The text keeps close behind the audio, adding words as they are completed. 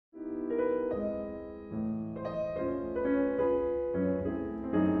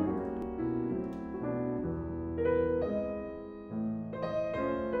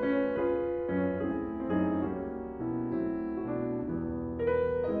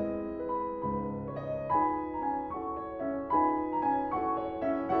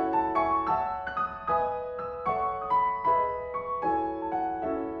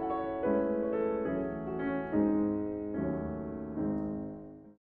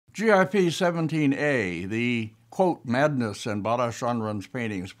GIP17A, the, quote, Maddness and Bada Shanren's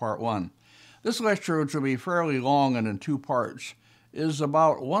Paintings, Part 1. This lecture, which will be fairly long and in two parts, is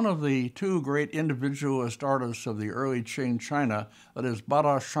about one of the two great individualist artists of the early Qing China, that is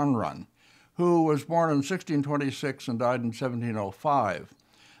Bada Shanren, who was born in 1626 and died in 1705.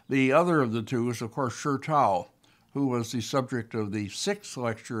 The other of the two is, of course, Shi Tao, who was the subject of the sixth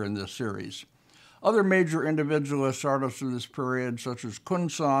lecture in this series. Other major individualist artists of this period, such as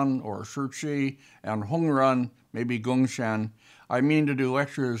Kun-san or Shi and Hongren, maybe Gongshan, I mean to do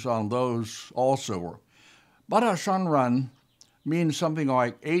lectures on those also. Bada Shanren means something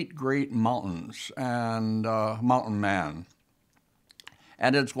like 8 great mountains and mountain man.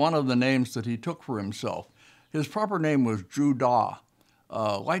 And it's one of the names that he took for himself. His proper name was Zhu Da.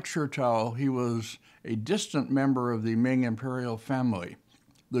 Like Shi Tao, he was a distant member of the Ming imperial family,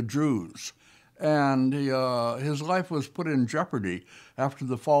 the Zhus. And his life was put in jeopardy after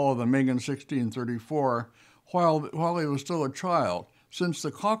the fall of the Ming in 1634 while he was still a child, since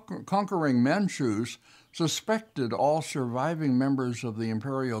the conquering Manchus suspected all surviving members of the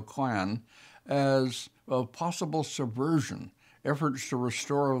imperial clan as of possible subversion, efforts to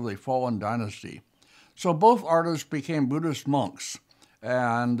restore the fallen dynasty. So both artists became Buddhist monks,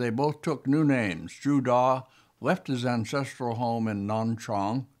 and they both took new names. Zhu Da left his ancestral home in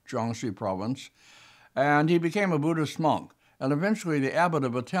Nanchang, Jiangxi province, and he became a Buddhist monk, and eventually the abbot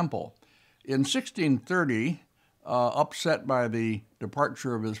of a temple. In 1630, upset by the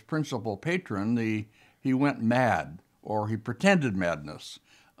departure of his principal patron, he went mad, or he pretended madness.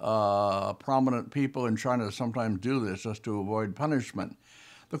 Prominent people in China sometimes do this just to avoid punishment.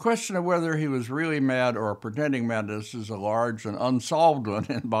 The question of whether he was really mad or pretending madness is a large and unsolved one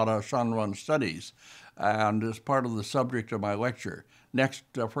in Bada Shanren studies, and is part of the subject of my lecture. Next,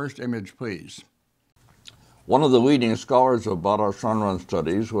 first image, please. One of the leading scholars of Bada Shanren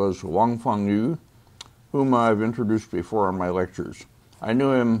studies was Wang Fengyu, whom I've introduced before in my lectures. I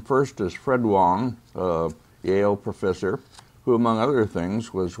knew him first as Fred Wang, a Yale professor, who, among other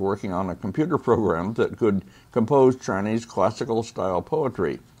things, was working on a computer program that could compose Chinese classical-style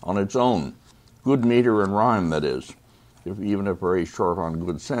poetry on its own. Good meter and rhyme, that is, even if very short on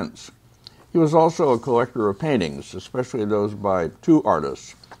good sense. He was also a collector of paintings, especially those by two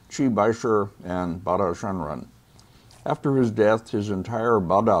artists, Qi Baishi and Bada Shanren. After his death, his entire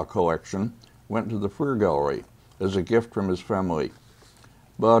Bada collection went to the Freer Gallery as a gift from his family.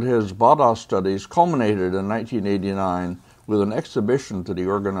 But his Bada studies culminated in 1989 with an exhibition that he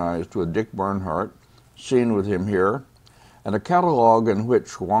organized with Dick Bernhardt, seen with him here, and a catalog in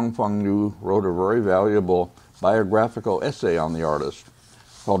which Wang Fengyu wrote a very valuable biographical essay on the artist,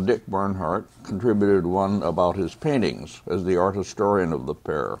 while Dick Bernhardt contributed one about his paintings as the art historian of the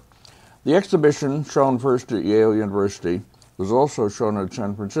pair. The exhibition, shown first at Yale University, was also shown in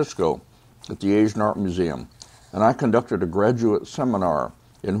San Francisco at the Asian Art Museum, and I conducted a graduate seminar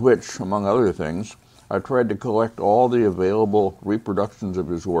in which, among other things, I tried to collect all the available reproductions of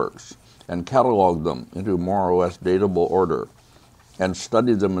his works and catalog them into more or less datable order, and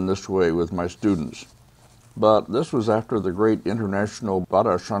studied them in this way with my students. But this was after the great International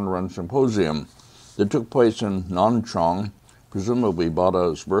Bada Shanren Symposium that took place in Nanchang, presumably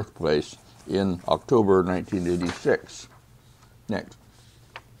Bada's birthplace, in October 1986. Next.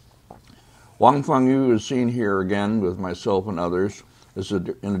 Wang Fengyu is seen here again with myself and others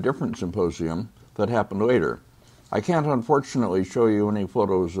in a different symposium that happened later. I can't unfortunately show you any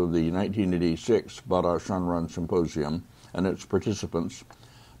photos of the 1986 Bada Shanren Symposium and its participants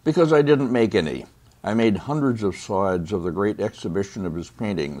because I didn't make any. I made hundreds of slides of the great exhibition of his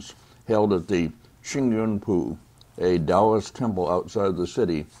paintings held at the Qingyunpu, a Taoist temple outside the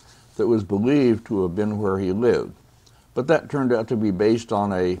city that was believed to have been where he lived. But that turned out to be based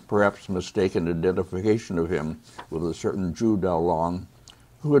on a perhaps mistaken identification of him with a certain Zhu Daolong,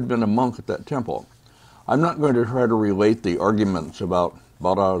 who had been a monk at that temple. I'm not going to try to relate the arguments about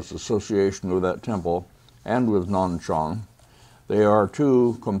Bada's association with that temple and with Nanchang. They are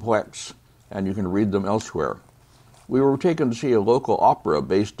too complex, and you can read them elsewhere. We were taken to see a local opera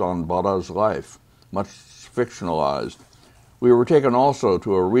based on Bada's life, much fictionalized. We were taken also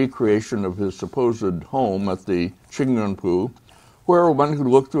to a recreation of his supposed home at the Qingyunpu, where one could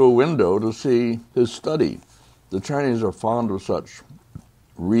look through a window to see his study. The Chinese are fond of such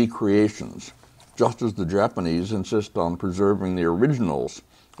recreations, just as the Japanese insist on preserving the originals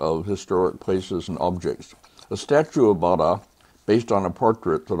of historic places and objects. A statue of Bada, based on a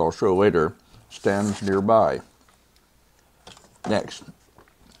portrait that I'll show later, stands nearby. Next.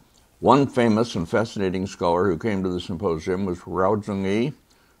 One famous and fascinating scholar who came to the symposium was Rao Zhengyi,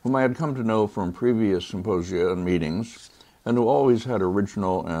 whom I had come to know from previous symposia and meetings, and who always had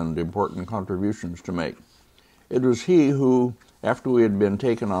original and important contributions to make. It was he who, after we had been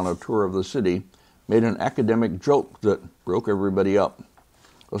taken on a tour of the city, made an academic joke that broke everybody up.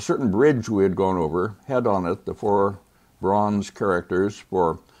 A certain bridge we had gone over had on it the 4 bronze characters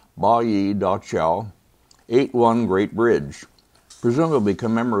for Ba Yi Da Qiao, 8-1 Great Bridge, presumably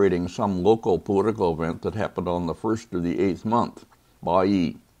commemorating some local political event that happened on the 1st of the 8th month, Ba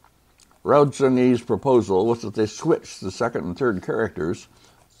Yi. Rao Zhengyi's proposal was that they switch the 2nd and 3rd characters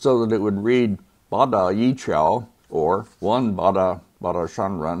so that it would read Bada Yi Qiao or 1 Bada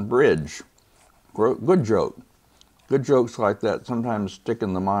Shanren Bridge. Good joke. Good jokes like that sometimes stick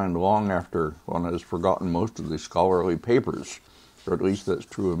in the mind long after one has forgotten most of the scholarly papers, or at least that's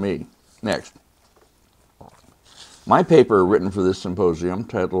true of me. Next. My paper written for this symposium,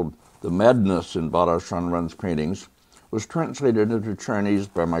 titled The Maddness in Bada Shanren's Paintings, was translated into Chinese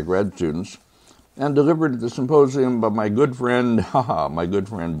by my grad students and delivered at the symposium by my good friend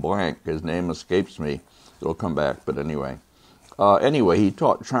blank. His name escapes me. It'll come back, but anyway. He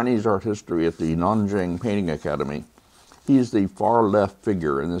taught Chinese art history at the Nanjing Painting Academy. He's the far left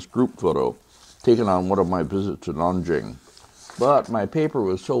figure in this group photo taken on one of my visits to Nanjing. But my paper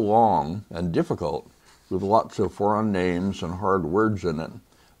was so long and difficult, with lots of foreign names and hard words in it,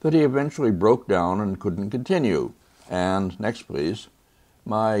 that he eventually broke down and couldn't continue. And, next please,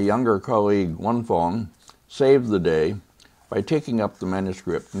 my younger colleague Wan Fong saved the day by taking up the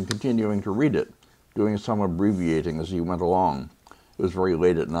manuscript and continuing to read it, doing some abbreviating as he went along. It was very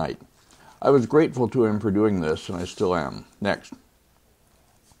late at night. I was grateful to him for doing this, and I still am. Next.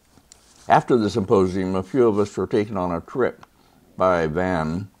 After the symposium, a few of us were taken on a trip by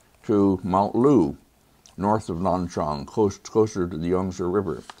van to Mount Lu, north of Nanchang, closer to the Yangtze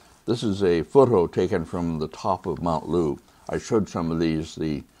River. This is a photo taken from the top of Mount Lu. I showed some of these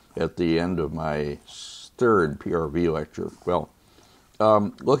at the end of my 3rd PRV lecture. Well,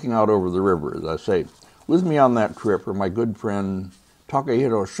 looking out over the river, as I say. With me on that trip were my good friend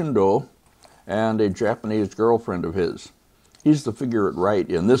Takehiro Shindo and a Japanese girlfriend of his. He's the figure at right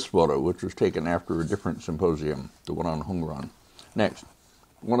in this photo, which was taken after a different symposium, the one on Hongran. Next,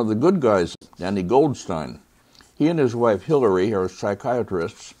 one of the good guys, Danny Goldstein. He and his wife Hillary are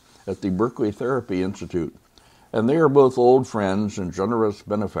psychiatrists at the Berkeley Therapy Institute, and they are both old friends and generous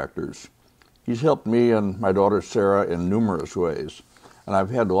benefactors. He's helped me and my daughter Sarah in numerous ways, and I've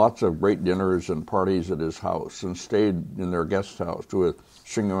had lots of great dinners and parties at his house and stayed in their guest house with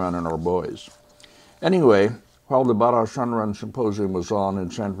Shanren and our boys. Anyway, while the Bada Shanren Symposium was on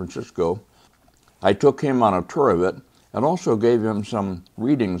in San Francisco, I took him on a tour of it and also gave him some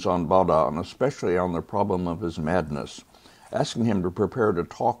readings on Bada, and especially on the problem of his madness, asking him to prepare to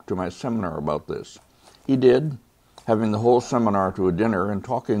talk to my seminar about this. He did, having the whole seminar to a dinner and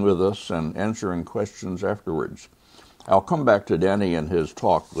talking with us and answering questions afterwards. I'll come back to Danny and his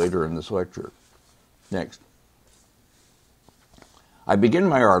talk later in this lecture. Next. I begin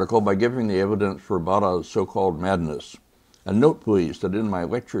my article by giving the evidence for Bada's so-called madness. And note, please, that in my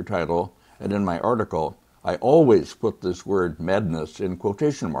lecture title and in my article, I always put this word madness in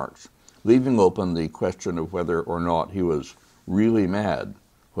quotation marks, leaving open the question of whether or not he was really mad,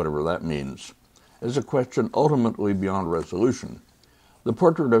 whatever that means, as a question ultimately beyond resolution. The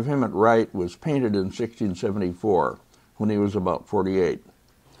portrait of him at right was painted in 1674, when he was about 48.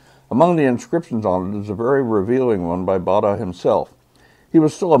 Among the inscriptions on it is a very revealing one by Bada himself. He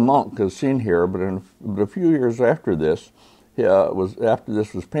was still a monk, as seen here, but a few years after this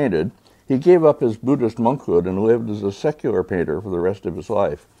was painted, he gave up his Buddhist monkhood and lived as a secular painter for the rest of his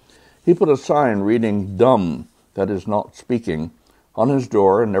life. He put a sign reading "dumb," that is, not speaking, on his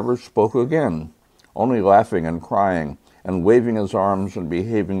door and never spoke again, only laughing and crying and waving his arms and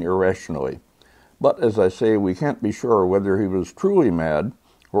behaving irrationally. But, as I say, we can't be sure whether he was truly mad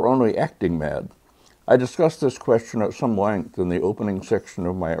or only acting mad. I discussed this question at some length in the opening section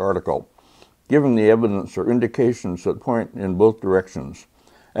of my article, giving the evidence or indications that point in both directions,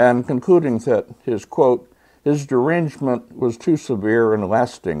 and concluding that his, quote, his derangement was too severe and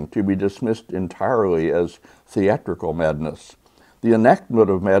lasting to be dismissed entirely as theatrical madness. The enactment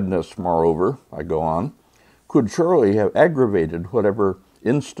of madness, moreover, I go on, could surely have aggravated whatever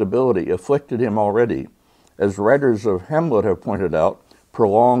instability afflicted him already. As writers of Hamlet have pointed out,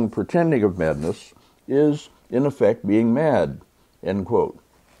 prolonged pretending of madness is, in effect, being mad, end quote.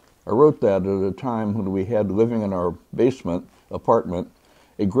 I wrote that at a time when we had living in our basement apartment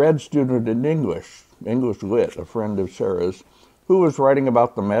a grad student in English Lit, a friend of Sarah's, who was writing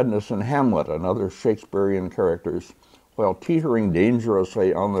about the madness in Hamlet and other Shakespearean characters, while teetering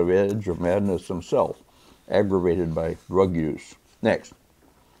dangerously on the edge of madness himself, aggravated by drug use. Next.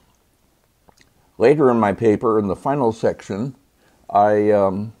 Later in my paper, in the final section,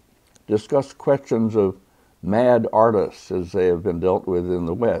 I discuss questions of mad artists as they have been dealt with in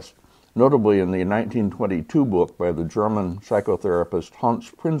the West, notably in the 1922 book by the German psychotherapist Hans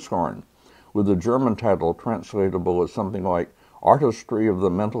Prinzhorn, with the German title translatable as something like Artistry of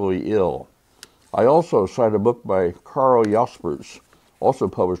the Mentally Ill. I also cite a book by Karl Jaspers, also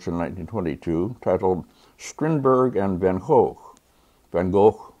published in 1922, titled Strindberg and Van Gogh,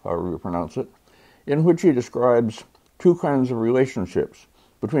 however you pronounce it, in which he describes two kinds of relationships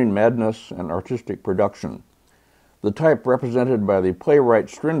between madness and artistic production. The type represented by the playwright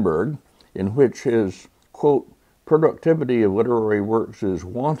Strindberg, in which his, quote, productivity of literary works is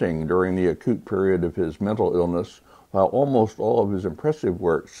wanting during the acute period of his mental illness, while almost all of his impressive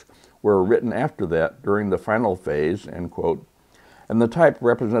works were written after that during the final phase, end quote, and the type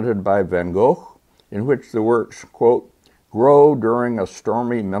represented by Van Gogh, in which the works, quote, grow during a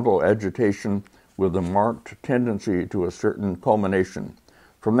stormy mental agitation with a marked tendency to a certain culmination.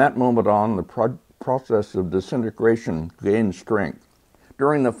 From that moment on, the process of disintegration gains strength.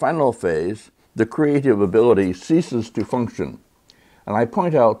 During the final phase, the creative ability ceases to function. And I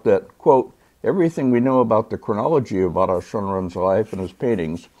point out that, quote, everything we know about the chronology of Bada Shanren's life and his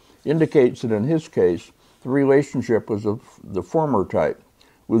paintings indicates that in his case, the relationship was of the former type,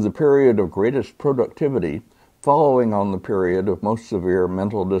 with the period of greatest productivity following on the period of most severe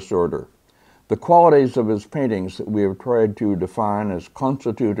mental disorder. The qualities of his paintings that we have tried to define as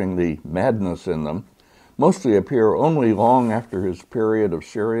constituting the madness in them mostly appear only long after his period of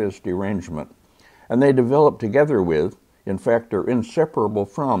serious derangement, and they develop together with, in fact are inseparable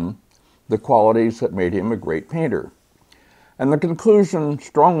from, the qualities that made him a great painter. And the conclusion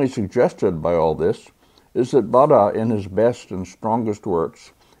strongly suggested by all this is that Bada, in his best and strongest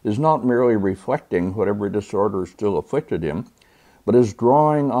works, is not merely reflecting whatever disorder still afflicted him, but is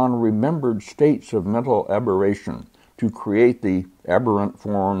drawing on remembered states of mental aberration to create the aberrant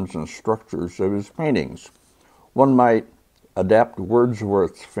forms and structures of his paintings. One might adapt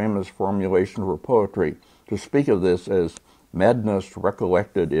Wordsworth's famous formulation for poetry to speak of this as madness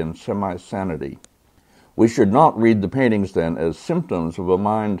recollected in semi-sanity. We should not read the paintings, then, as symptoms of a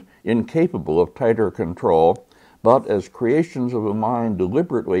mind incapable of tighter control, but as creations of a mind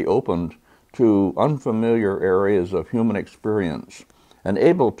deliberately opened to unfamiliar areas of human experience and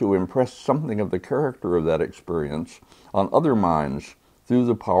able to impress something of the character of that experience on other minds through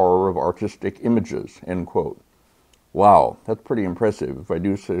the power of artistic images, end quote. Wow, that's pretty impressive, if I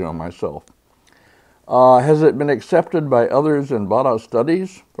do say so myself. Has it been accepted by others in Bada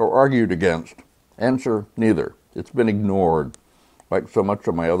studies or argued against? Answer, neither. It's been ignored, like so much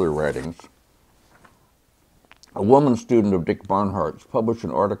of my other writings. A woman student of Dick Barnhart's published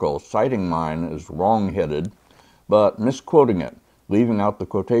an article citing mine as wrong-headed, but misquoting it, leaving out the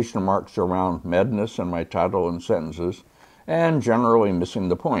quotation marks around madness in my title and sentences, and generally missing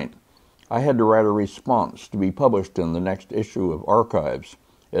the point. I had to write a response to be published in the next issue of Archives,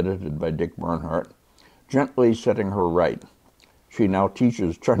 edited by Dick Barnhart, gently setting her right. She now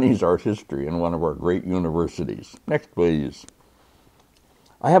teaches Chinese art history in one of our great universities. Next, please.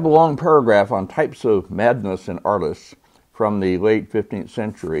 I have a long paragraph on types of madness in artists from the late 15th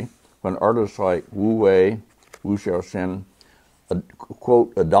century, when artists like Wu Wei, Wu Xiaoxian,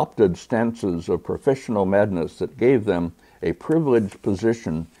 quote, adopted stances of professional madness that gave them a privileged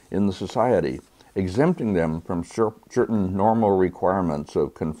position in the society, exempting them from certain normal requirements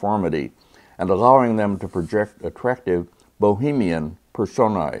of conformity and allowing them to project attractive bohemian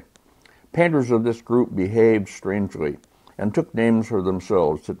personae. Painters of this group behaved strangely and took names for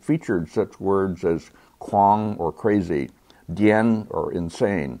themselves that featured such words as Kwang or crazy, Dian or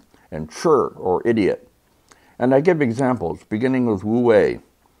insane, and Chur or idiot. And I give examples, beginning with Wu Wei,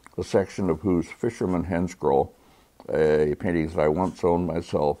 a section of whose Fisherman Hand Scroll, a painting that I once owned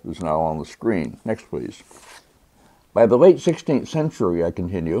myself, is now on the screen. Next, please. By the late 16th century, I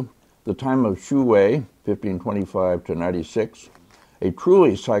continue, the time of Xu Wei, 1525 to 96, a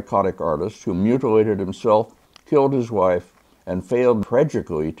truly psychotic artist who mutilated himself, killed his wife, and failed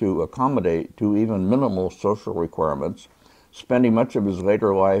tragically to accommodate to even minimal social requirements, spending much of his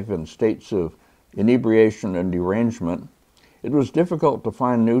later life in states of inebriation and derangement, it was difficult to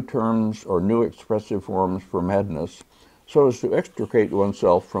find new terms or new expressive forms for madness so as to extricate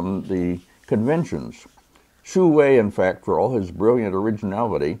oneself from the conventions. Xu Wei, in fact, for all his brilliant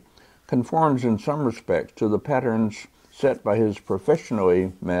originality, conforms in some respects to the patterns set by his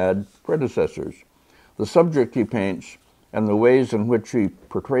professionally mad predecessors. The subject he paints and the ways in which he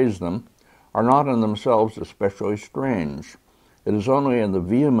portrays them are not in themselves especially strange. It is only in the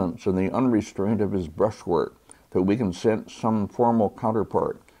vehemence and the unrestraint of his brushwork that we can sense some formal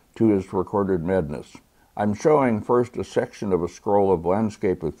counterpart to his recorded Maddness. I'm showing first a section of a scroll of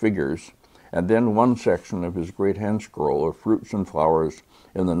landscape with figures, and then one section of his great hand scroll of fruits and flowers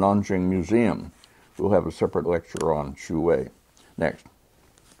in the Nanjing Museum. We'll have a separate lecture on Xu Wei. Next.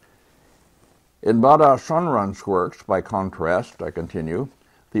 In Bada Shanren's works, by contrast, I continue,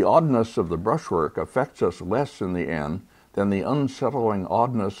 the oddness of the brushwork affects us less in the end than the unsettling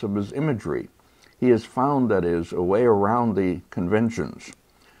oddness of his imagery. He has found, that is, a way around the conventions.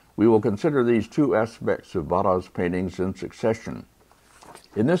 We will consider these two aspects of Bada's paintings in succession.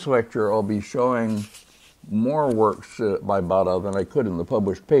 In this lecture, I'll be showing more works by Bada than I could in the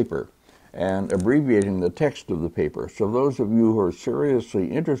published paper, and abbreviating the text of the paper, so those of you who are seriously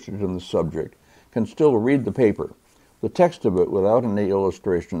interested in the subject can still read the paper. The text of it, without any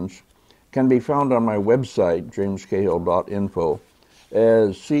illustrations, can be found on my website, jamescahill.info,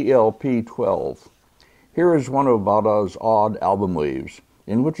 as CLP12. Here is one of Bada's odd album leaves,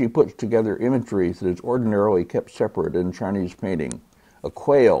 in which he puts together imagery that is ordinarily kept separate in Chinese painting. A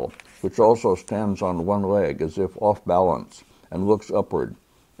quail, which also stands on one leg as if off balance and looks upward,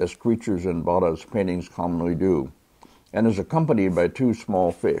 as creatures in Bada's paintings commonly do, and is accompanied by two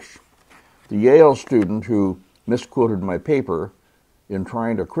small fish. The Yale student who misquoted my paper in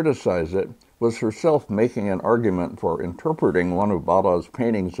trying to criticize it was herself making an argument for interpreting one of Bada's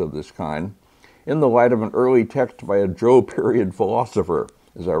paintings of this kind in the light of an early text by a Zhou period philosopher,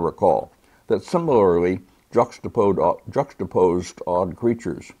 as I recall, that similarly juxtaposed odd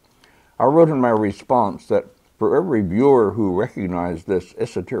creatures. I wrote in my response that for every viewer who recognized this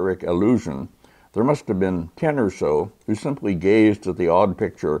esoteric allusion, there must have been 10 or so who simply gazed at the odd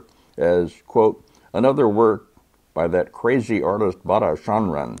picture as, quote, another work by that crazy artist Bada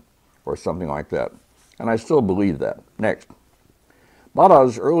Shanren, or something like that. And I still believe that. Next.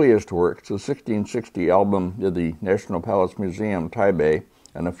 Bada's earliest works, the 1660 album in the National Palace Museum, Taipei,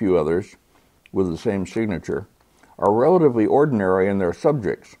 and a few others with the same signature, are relatively ordinary in their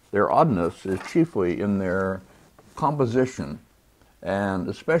subjects. Their oddness is chiefly in their composition, and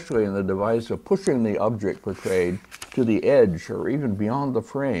especially in the device of pushing the object portrayed to the edge or even beyond the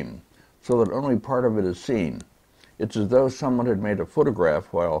frame, so that only part of it is seen. It's as though someone had made a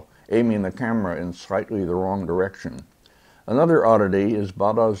photograph while aiming the camera in slightly the wrong direction. Another oddity is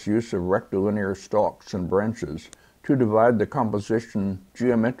Bada's use of rectilinear stalks and branches to divide the composition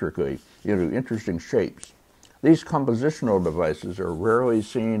geometrically into interesting shapes. These compositional devices are rarely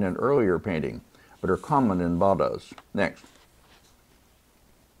seen in earlier painting, but are common in Bada's. Next.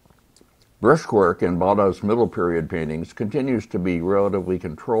 Brushwork in Bada's middle period paintings continues to be relatively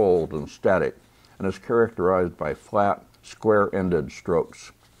controlled and static, and is characterized by flat, square-ended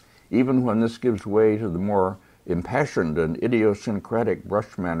strokes. Even when this gives way to the more impassioned and idiosyncratic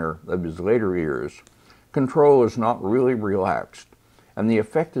brush manner of his later years, control is not really relaxed, and the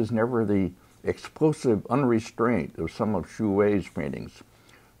effect is never the explosive unrestraint of some of Xu Wei's paintings,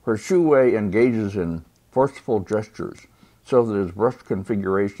 where Xu Wei engages in forceful gestures so that his brush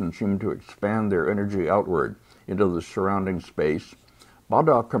configurations seem to expand their energy outward into the surrounding space.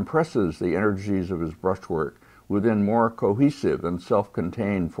 Bada compresses the energies of his brushwork within more cohesive and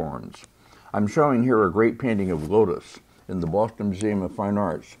self-contained forms. I'm showing here a great painting of Lotus in the Boston Museum of Fine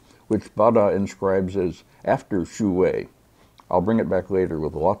Arts, which Bada inscribes as after Xu Wei. I'll bring it back later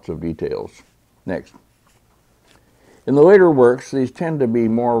with lots of details. Next. In the later works, these tend to be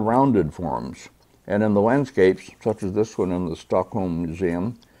more rounded forms, and in the landscapes, such as this one in the Stockholm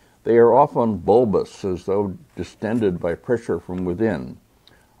Museum, they are often bulbous, as though distended by pressure from within.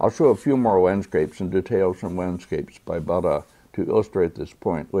 I'll show a few more landscapes and details from landscapes by Bada to illustrate this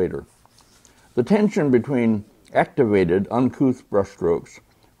point later. The tension between activated, uncouth brushstrokes,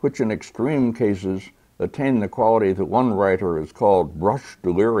 which in extreme cases attain the quality that one writer has called brush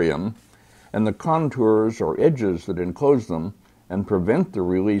delirium, and the contours or edges that enclose them and prevent the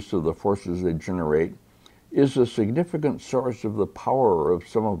release of the forces they generate, is a significant source of the power of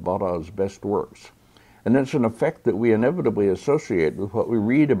some of Bada's best works. And it's an effect that we inevitably associate with what we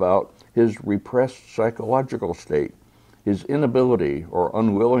read about his repressed psychological state, his inability or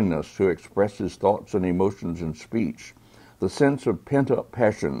unwillingness to express his thoughts and emotions in speech, the sense of pent-up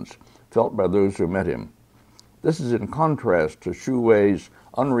passions felt by those who met him. This is in contrast to Xu Wei's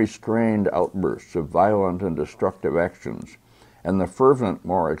unrestrained outbursts of violent and destructive actions, and the fervent,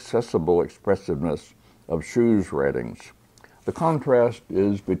 more accessible expressiveness of Xu's writings. The contrast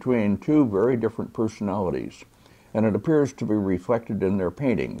is between two very different personalities, and it appears to be reflected in their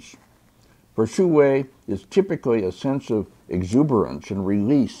paintings. For Xu Wei is typically a sense of exuberance and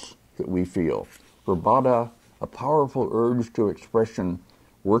release that we feel. For Bada, a powerful urge to expression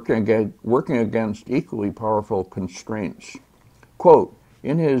working against equally powerful constraints. Quote,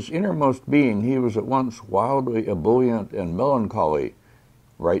 In his innermost being, he was at once wildly ebullient and melancholy,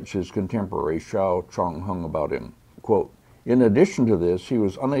 writes his contemporary Xiao Chongheng about him. Quote, in addition to this, he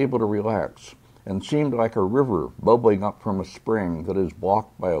was unable to relax and seemed like a river bubbling up from a spring that is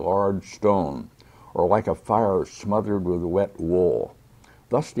blocked by a large stone, or like a fire smothered with wet wool.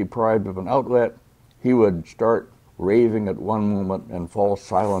 Thus deprived of an outlet, he would start raving at one moment and fall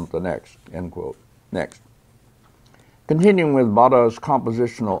silent the next, end quote. Next. Continuing with Bada's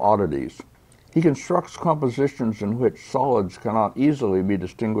compositional oddities, he constructs compositions in which solids cannot easily be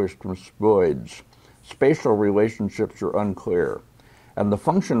distinguished from voids. Spatial relationships are unclear, and the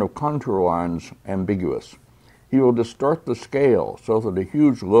function of contour lines ambiguous. He will distort the scale so that a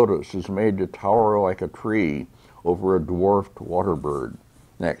huge lotus is made to tower like a tree over a dwarfed water bird.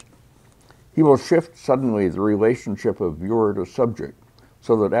 Next. He will shift suddenly the relationship of viewer to subject,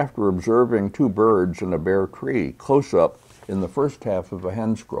 so that after observing two birds and a bare tree close up in the first half of a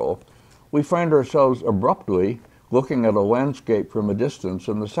hand scroll, we find ourselves abruptly looking at a landscape from a distance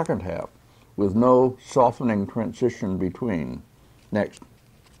in the second half, with no softening transition between. Next.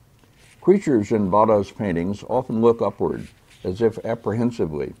 Creatures in Bada's paintings often look upward, as if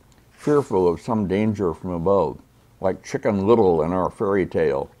apprehensively, fearful of some danger from above, like Chicken Little in our fairy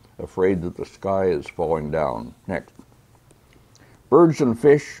tale, afraid that the sky is falling down. Next. Birds and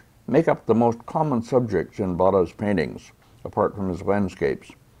fish make up the most common subjects in Bada's paintings, apart from his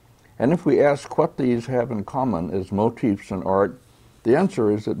landscapes. And if we ask what these have in common as motifs in art, the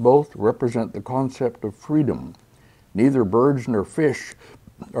answer is that both represent the concept of freedom. Neither birds nor fish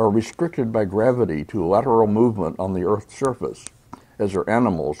are restricted by gravity to lateral movement on the Earth's surface, as are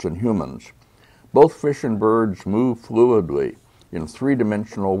animals and humans. Both fish and birds move fluidly in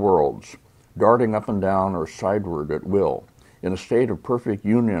three-dimensional worlds, darting up and down or sideward at will, in a state of perfect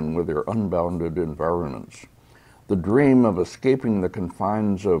union with their unbounded environments. The dream of escaping the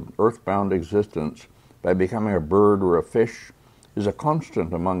confines of earthbound existence by becoming a bird or a fish is a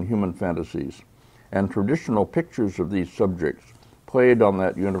constant among human fantasies, and traditional pictures of these subjects played on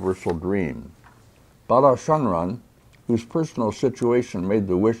that universal dream. Bada Shanren, whose personal situation made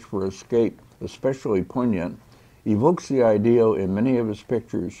the wish for escape especially poignant, evokes the ideal in many of his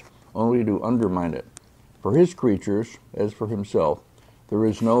pictures only to undermine it. For his creatures, as for himself, there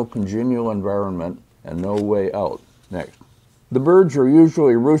is no congenial environment and no way out. Next. The birds are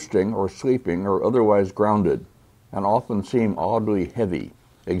usually roosting or sleeping or otherwise grounded, and often seem oddly heavy,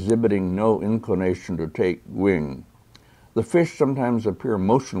 exhibiting no inclination to take wing. The fish sometimes appear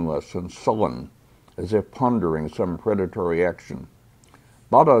motionless and sullen, as if pondering some predatory action.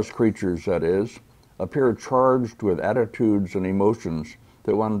 Bada's creatures, that is, appear charged with attitudes and emotions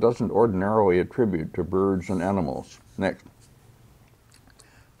that one doesn't ordinarily attribute to birds and animals. Next.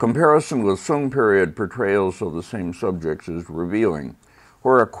 Comparison with Sung period portrayals of the same subjects is revealing.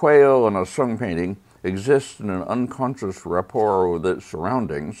 Where a quail in a Sung painting exists in an unconscious rapport with its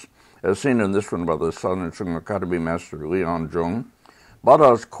surroundings, as seen in this one by the Sun and Sung Academy master Lian Zhong,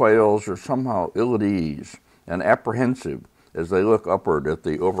 Bada's quails are somehow ill at ease and apprehensive as they look upward at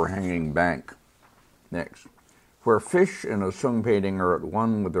the overhanging bank. Next. Where fish in a Sung painting are at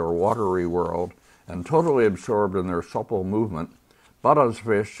one with their watery world and totally absorbed in their supple movement, Bada's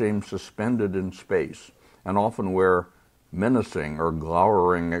fish seem suspended in space and often wear menacing or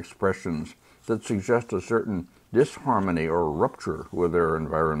glowering expressions that suggest a certain disharmony or rupture with their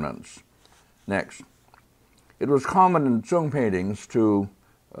environments. Next. It was common in Sung paintings to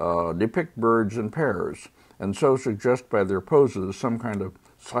depict birds in pairs, and so suggest by their poses some kind of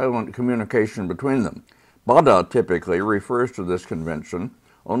silent communication between them. Bada typically refers to this convention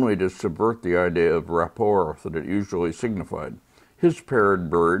only to subvert the idea of rapport that it usually signified. His paired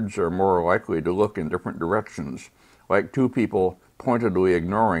birds are more likely to look in different directions, like two people pointedly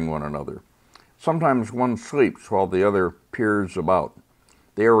ignoring one another. Sometimes one sleeps while the other peers about.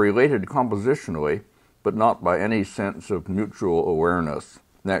 They are related compositionally, but not by any sense of mutual awareness.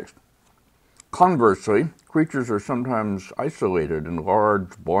 Next. Conversely, creatures are sometimes isolated in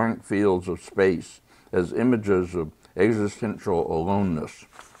large, blank fields of space as images of existential aloneness.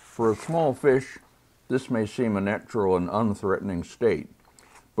 For a small fish, this may seem a natural and unthreatening state,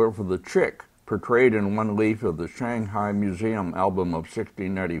 but for the chick, portrayed in one leaf of the Shanghai Museum album of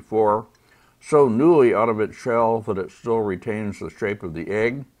 1694, so newly out of its shell that it still retains the shape of the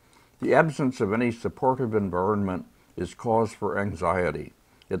egg, the absence of any supportive environment is cause for anxiety.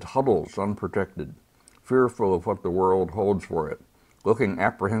 It huddles unprotected, fearful of what the world holds for it, looking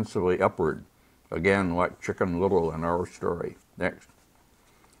apprehensively upward, again like Chicken Little in our story. Next.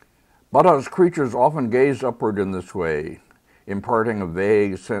 Bada's creatures often gaze upward in this way, imparting a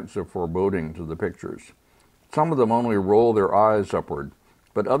vague sense of foreboding to the pictures. Some of them only roll their eyes upward,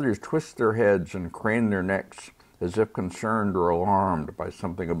 but others twist their heads and crane their necks as if concerned or alarmed by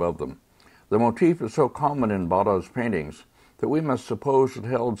something above them. The motif is so common in Bada's paintings that we must suppose it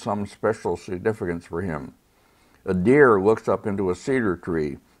held some special significance for him. A deer looks up into a cedar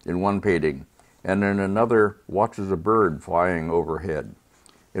tree in one painting, and in another watches a bird flying overhead.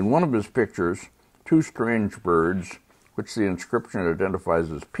 In one of his pictures, two strange birds, which the inscription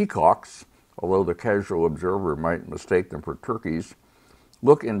identifies as peacocks, although the casual observer might mistake them for turkeys,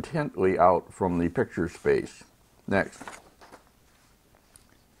 look intently out from the picture space. Next.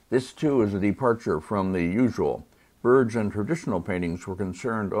 This, too, is a departure from the usual. Birds in traditional paintings were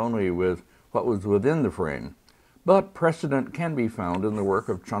concerned only with what was within the frame, but precedent can be found in the work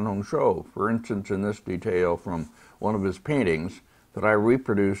of Chen Hongshou, for instance in this detail from one of his paintings that I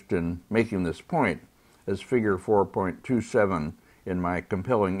reproduced in making this point as figure 4.27 in my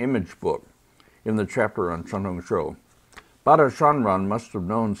compelling image book in the chapter on Chen Hongshou. Bada Shanren must have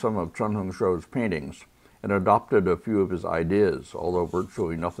known some of Chen Hongshou's paintings and adopted a few of his ideas, although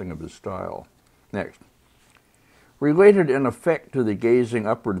virtually nothing of his style. Next. Related in effect to the gazing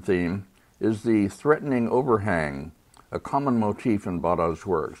upward theme is the threatening overhang, a common motif in Bada's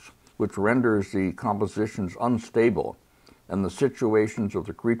works, which renders the compositions unstable and the situations of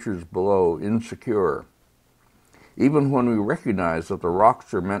the creatures below insecure. Even when we recognize that the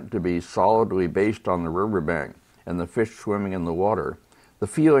rocks are meant to be solidly based on the riverbank and the fish swimming in the water, the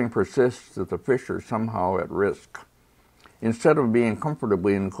feeling persists that the fish are somehow at risk. Instead of being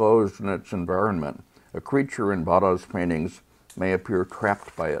comfortably enclosed in its environment, a creature in Bada's paintings may appear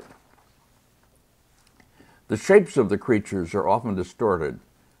trapped by it. The shapes of the creatures are often distorted.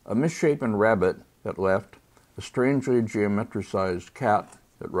 A misshapen rabbit at left, a strangely geometricized cat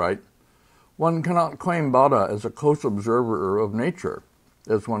at right. One cannot claim Bada as a close observer of nature,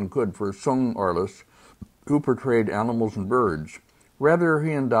 as one could for Sung artists who portrayed animals and birds. Rather,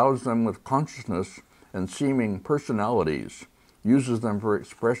 he endows them with consciousness and seeming personalities, uses them for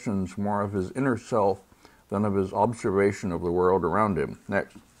expressions more of his inner self than of his observation of the world around him.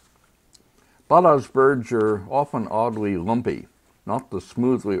 Next. Bada's birds are often oddly lumpy, not the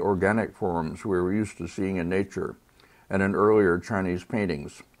smoothly organic forms we were used to seeing in nature and in earlier Chinese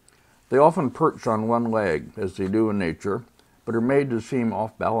paintings. They often perch on one leg, as they do in nature, but are made to seem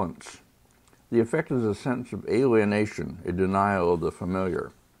off balance. The effect is a sense of alienation, a denial of the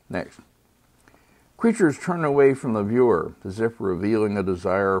familiar. Next. Creatures turn away from the viewer, as if revealing a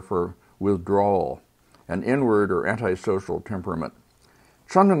desire for withdrawal, an inward or antisocial temperament.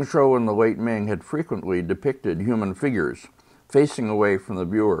 Chen Hongshou in the late Ming had frequently depicted human figures facing away from the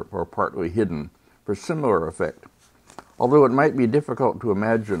viewer or partly hidden for similar effect. Although it might be difficult to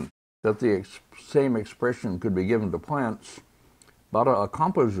imagine that the same expression could be given to plants, Bada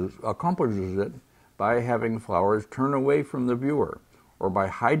accomplishes it by having flowers turn away from the viewer, or by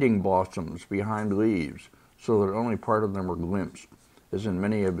hiding blossoms behind leaves so that only part of them are glimpsed, as in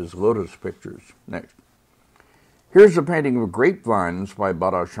many of his lotus pictures. Next. Here's a painting of grapevines by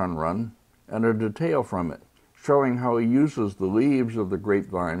Bada Shanren, and a detail from it, showing how he uses the leaves of the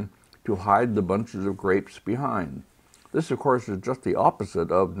grapevine to hide the bunches of grapes behind. This, of course, is just the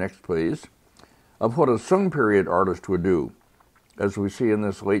opposite of, next please, of what a Sung period artist would do, as we see in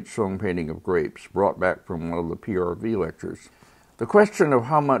this late Sung painting of grapes, brought back from one of the PRV lectures. The question of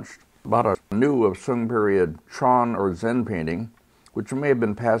how much Bada knew of Sung period Chan or Zen painting, which may have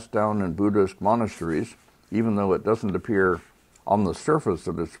been passed down in Buddhist monasteries, even though it doesn't appear on the surface,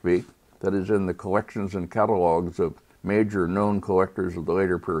 so to speak, that is in the collections and catalogs of major known collectors of the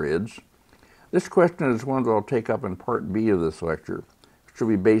later periods. This question is one that I'll take up in Part B of this lecture, which will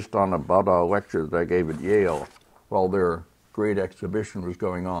be based on a Bada lecture that I gave at Yale while their great exhibition was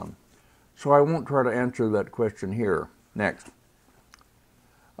going on. So I won't try to answer that question here. Next.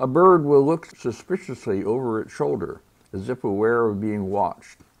 A bird will look suspiciously over its shoulder, as if aware of being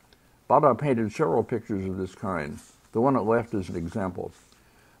watched. Bada painted several pictures of this kind. The one at left is an example.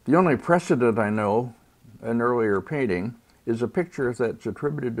 The only precedent I know, an earlier painting, is a picture that's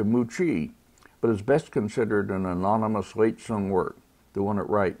attributed to Mu Chi, but is best considered an anonymous late Sung work, the one at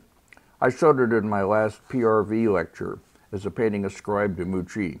right. I showed it in my last PRV lecture as a painting ascribed to Mu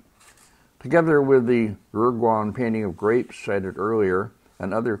Chi. Together with the Ruguan painting of grapes cited earlier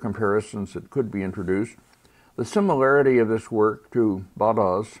and other comparisons that could be introduced, the similarity of this work to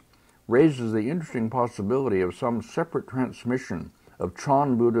Bada's raises the interesting possibility of some separate transmission of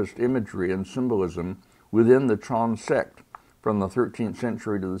Chan Buddhist imagery and symbolism within the Chan sect from the 13th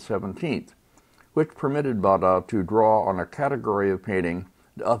century to the 17th, which permitted Bada to draw on a category of painting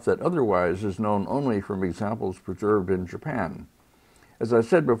that otherwise is known only from examples preserved in Japan. As I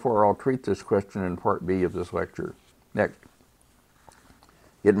said before, I'll treat this question in Part B of this lecture. Next.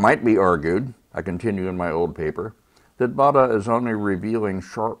 It might be argued, I continue in my old paper, that Bada is only revealing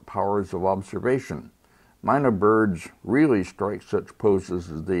sharp powers of observation. Minor birds really strike such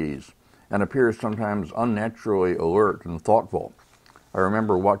poses as these, and appear sometimes unnaturally alert and thoughtful. I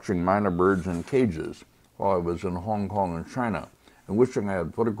remember watching minor birds in cages while I was in Hong Kong and China, and wishing I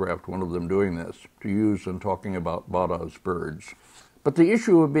had photographed one of them doing this, to use in talking about Bada's birds. But the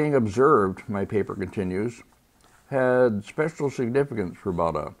issue of being observed, my paper continues, had special significance for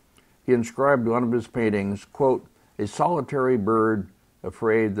Bada. He inscribed one of his paintings, quote, "a solitary bird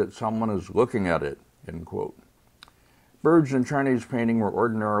afraid that someone is looking at it," end quote. Birds in Chinese painting were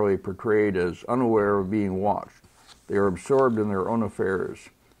ordinarily portrayed as unaware of being watched. They are absorbed in their own affairs,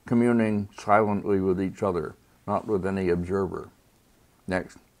 communing silently with each other, not with any observer.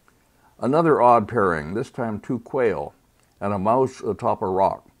 Next. Another odd pairing, this time two quail and a mouse atop a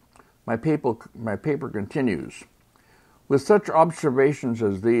rock. My paper continues. With such observations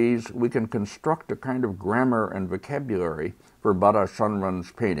as these, we can construct a kind of grammar and vocabulary for Bada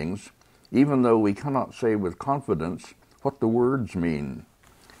Shanren's paintings, even though we cannot say with confidence what the words mean.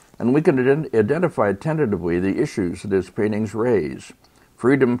 And we can identify tentatively the issues that his paintings raise: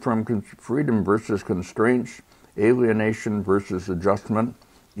 freedom versus constraints, alienation versus adjustment,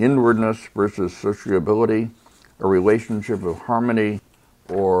 inwardness versus sociability, a relationship of harmony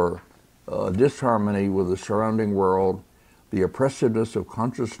or disharmony with the surrounding world, the oppressiveness of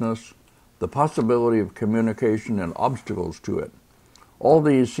consciousness, the possibility of communication and obstacles to it. All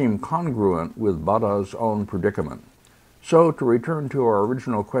these seem congruent with Bada's own predicament. So, to return to our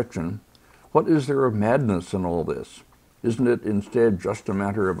original question, what is there of madness in all this? Isn't it instead just a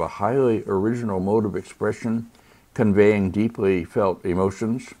matter of a highly original mode of expression, conveying deeply felt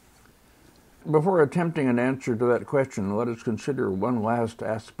emotions? Before attempting an answer to that question, let us consider one last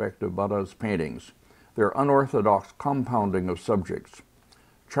aspect of Bada's paintings, their unorthodox compounding of subjects.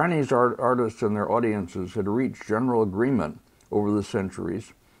 Chinese artists and their audiences had reached general agreement over the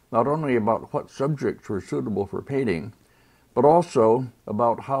centuries, not only about what subjects were suitable for painting, but also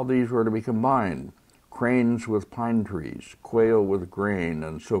about how these were to be combined: cranes with pine trees, quail with grain,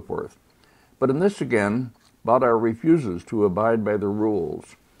 and so forth. But in this again, Bada refuses to abide by the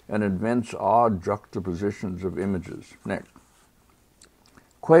rules and invents odd juxtapositions of images. Next.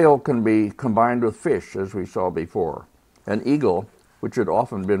 Quail can be combined with fish, as we saw before. An eagle, which had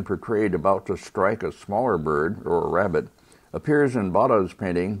often been portrayed about to strike a smaller bird or a rabbit, appears in Bada's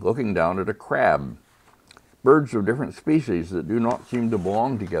painting looking down at a crab. Birds of different species that do not seem to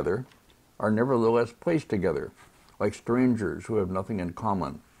belong together are nevertheless placed together, like strangers who have nothing in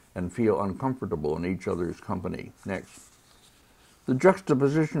common and feel uncomfortable in each other's company. Next. The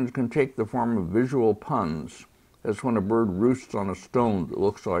juxtapositions can take the form of visual puns, as when a bird roosts on a stone that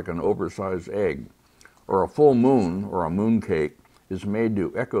looks like an oversized egg, or a full moon or a mooncake is made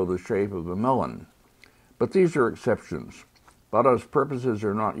to echo the shape of a melon. But these are exceptions. Bada's purposes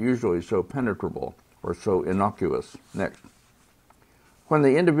are not usually so penetrable or so innocuous. Next. When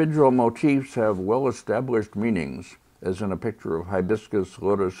the individual motifs have well-established meanings, as in a picture of hibiscus,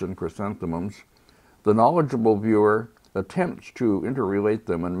 lotus, and chrysanthemums, the knowledgeable viewer attempts to interrelate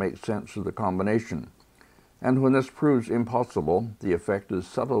them and make sense of the combination. And when this proves impossible, the effect is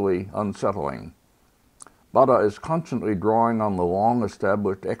subtly unsettling. Bada is constantly drawing on the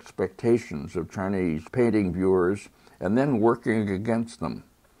long-established expectations of Chinese painting viewers and then working against them.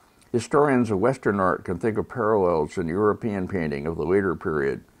 Historians of Western art can think of parallels in European painting of the later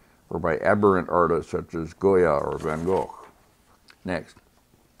period, or by aberrant artists such as Goya or Van Gogh. Next.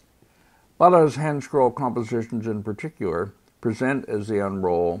 Bada's hand-scroll compositions in particular present, as they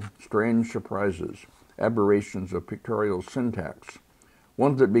unroll, strange surprises, aberrations of pictorial syntax.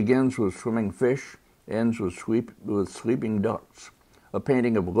 One that begins with swimming fish, ends with sleeping ducks. A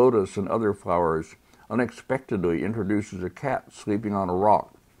painting of lotus and other flowers unexpectedly introduces a cat sleeping on a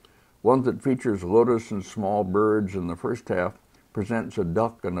rock. One that features lotus and small birds in the first half presents a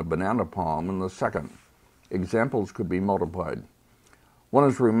duck and a banana palm in the second. Examples could be multiplied. One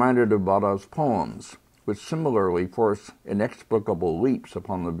is reminded of Bada's poems, which similarly force inexplicable leaps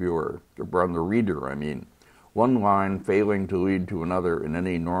upon the viewer, or on the reader, I mean, one line failing to lead to another in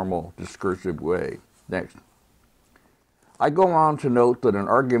any normal discursive way. Next. I go on to note that an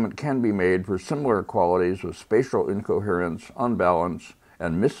argument can be made for similar qualities of spatial incoherence, unbalance,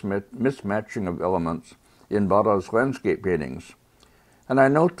 and mismatching of elements in Bada's landscape paintings. And I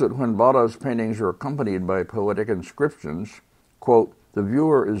note that when Bada's paintings are accompanied by poetic inscriptions, quote, the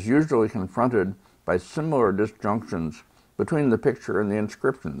viewer is usually confronted by similar disjunctions between the picture and the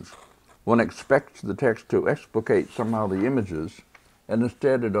inscriptions. One expects the text to explicate somehow the images, and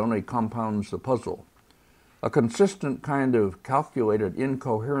instead it only compounds the puzzle. A consistent kind of calculated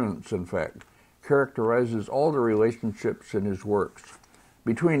incoherence, in fact, characterizes all the relationships in his works,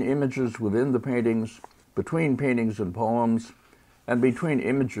 between images within the paintings, between paintings and poems, and between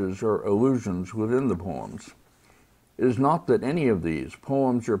images or illusions within the poems. It is not that any of these,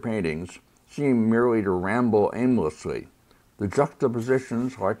 poems or paintings, seem merely to ramble aimlessly. The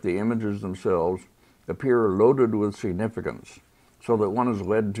juxtapositions, like the images themselves, appear loaded with significance, so that one is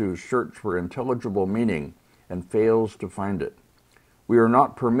led to search for intelligible meaning and fails to find it. We are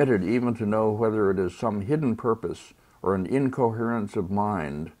not permitted even to know whether it is some hidden purpose or an incoherence of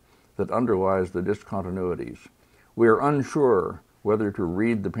mind that underlies the discontinuities. We are unsure whether to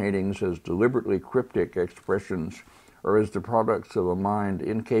read the paintings as deliberately cryptic expressions or as the products of a mind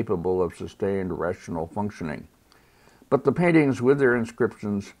incapable of sustained rational functioning. But the paintings with their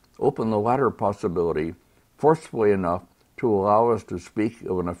inscriptions open the latter possibility forcefully enough to allow us to speak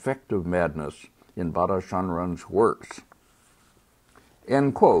of an effective madness in Bada Shanren's works.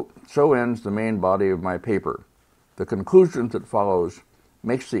 End quote. So ends the main body of my paper. The conclusion that follows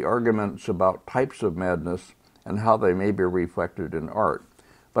makes the arguments about types of madness and how they may be reflected in art.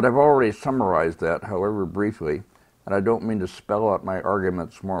 But I've already summarized that, however briefly, and I don't mean to spell out my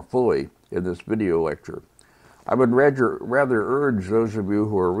arguments more fully in this video lecture. I would rather urge those of you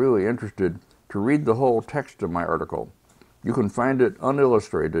who are really interested to read the whole text of my article. You can find it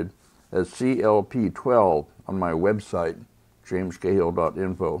unillustrated as CLP12 on my website,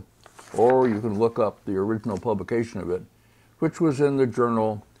 jamescahill.info, or you can look up the original publication of it, which was in the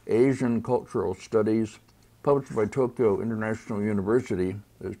journal Asian Cultural Studies, published by Tokyo International University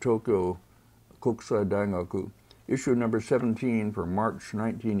as Tokyo Kokusai Daigaku, issue number 17 for March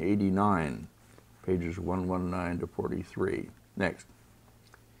 1989, pages 119 to 43. Next.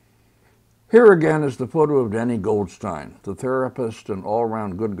 Here again is the photo of Danny Goldstein, the therapist and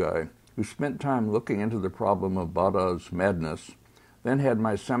all-around good guy who spent time looking into the problem of Bada's madness, then had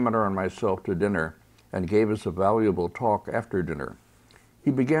my seminar and myself to dinner and gave us a valuable talk after dinner.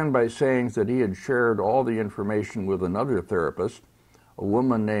 He began by saying that he had shared all the information with another therapist, a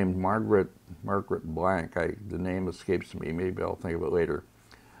woman named Margaret Blank, the name escapes me, maybe I'll think of it later,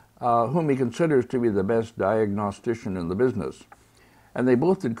 whom he considers to be the best diagnostician in the business. And they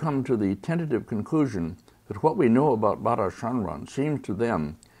both had come to the tentative conclusion that what we know about Bada Shanren seems to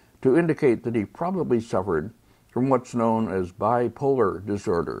them to indicate that he probably suffered from what's known as bipolar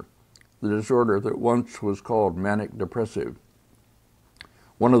disorder, the disorder that once was called manic depressive,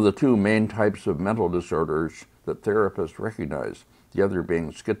 one of the two main types of mental disorders that therapists recognize, the other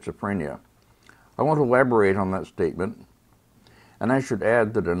being schizophrenia. I want to elaborate on that statement, and I should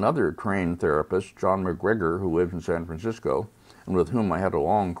add that another trained therapist, John McGregor, who lives in San Francisco, and with whom I had a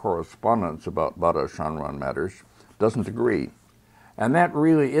long correspondence about Bada Shanren matters, doesn't agree. And that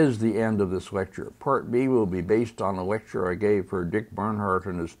really is the end of this lecture. Part B will be based on a lecture I gave for Dick Bernhardt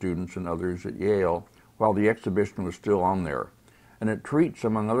and his students and others at Yale while the exhibition was still on there. And it treats,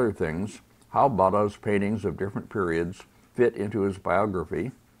 among other things, how Bada's paintings of different periods fit into his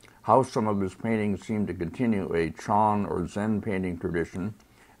biography, how some of his paintings seem to continue a Chan or Zen painting tradition,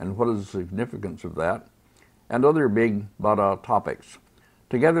 and what is the significance of that, and other big Bada topics.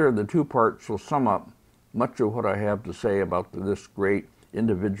 Together, the two parts will sum up much of what I have to say about this great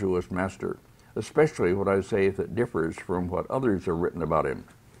individualist master, especially what I say that differs from what others have written about him.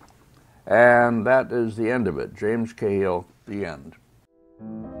 And that is the end of it. James Cahill, the end.